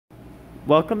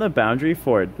Welcome to Boundary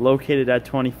Ford, located at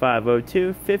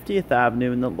 2502 50th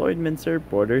Avenue in the Lloydminster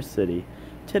Border City.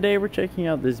 Today we're checking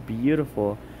out this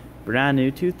beautiful, brand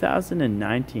new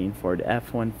 2019 Ford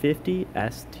F-150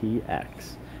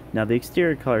 STX. Now the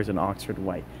exterior color is an Oxford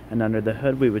white, and under the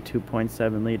hood we have a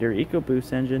 2.7 liter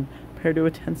EcoBoost engine paired to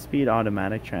a 10-speed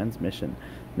automatic transmission.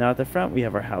 Now at the front we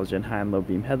have our halogen high and low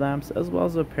beam headlamps, as well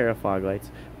as a pair of fog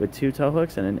lights with 2 tow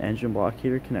hooks and an engine block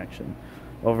heater connection.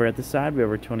 Over at the side we have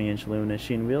our 20-inch aluminum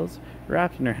sheen wheels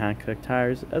wrapped in our hand-cut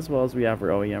tires, as well as we have our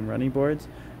OEM running boards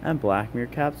and black mirror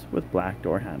caps with black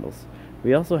door handles.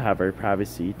 We also have our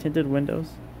privacy tinted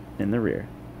windows in the rear.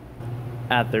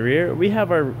 At the rear we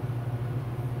have our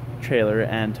trailer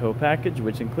and tow package,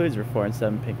 which includes our 4 and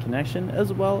 7 pin connection,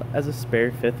 as well as a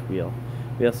spare fifth wheel.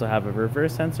 We also have a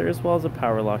reverse sensor, as well as a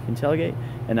power locking tailgate,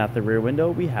 and at the rear window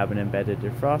we have an embedded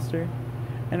defroster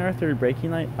and our third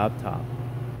braking light up top.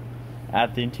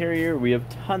 At the interior we have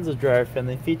tons of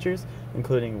driver-friendly features,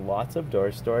 including lots of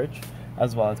door storage,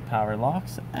 as well as power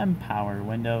locks and power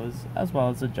windows, as well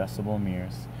as adjustable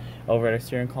mirrors. Over at our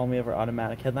steering column we have our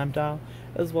automatic headlamp dial,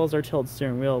 as well as our tilt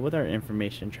steering wheel with our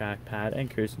information trackpad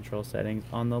and cruise control settings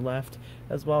on the left,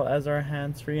 as well as our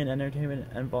hands-free and entertainment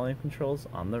and volume controls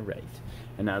on the right.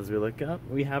 And as we look up,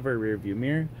 we have our rear view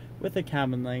mirror with a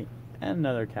cabin light and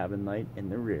another cabin light in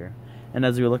the rear. And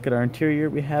as we look at our interior,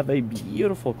 we have a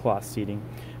beautiful cloth seating,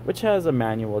 which has a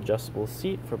manual adjustable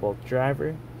seat for both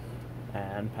driver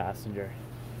and passenger.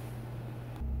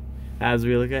 As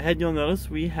we look ahead, you'll notice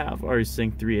we have our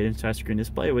Sync 3 8-inch touchscreen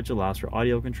display, which allows for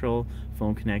audio control,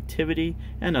 phone connectivity,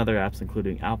 and other apps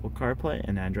including Apple CarPlay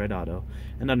and Android Auto.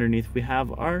 And underneath we have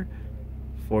our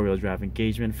 4-wheel drive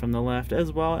engagement from the left,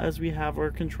 as well as we have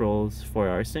our controls for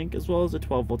our sync, as well as a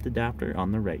 12-volt adapter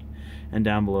on the right. And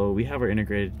down below we have our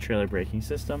integrated trailer braking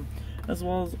system, as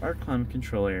well as our climate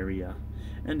control area.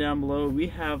 And down below we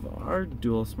have our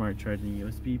dual smart charging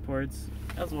USB ports,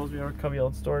 as well as we have our cubby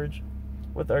hold storage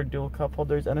with our dual cup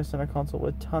holders and a center console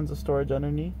with tons of storage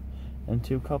underneath, and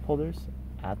 2 cup holders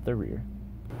at the rear.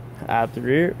 At the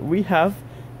rear we have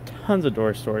tons of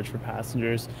door storage for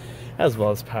passengers, as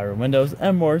well as power windows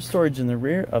and more storage in the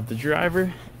rear of the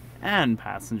driver and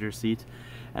passenger seat.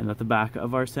 And at the back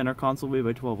of our center console we have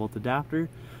a 12-volt adapter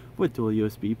with dual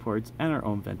USB ports and our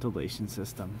own ventilation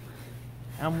system.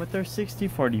 And with our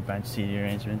 60/40 bench seating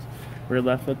arrangement, we're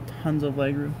left with tons of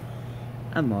legroom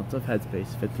and lots of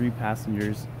headspace to fit 3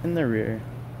 passengers in the rear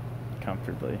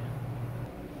comfortably.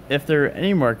 If there are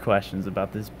any more questions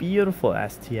about this beautiful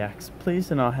STX, please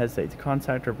do not hesitate to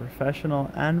contact our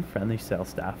professional and friendly sales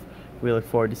staff. We look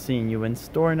forward to seeing you in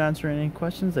store and answering any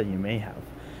questions that you may have.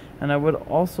 And I would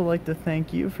also like to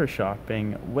thank you for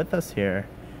shopping with us here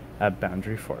at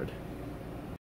Boundary Ford.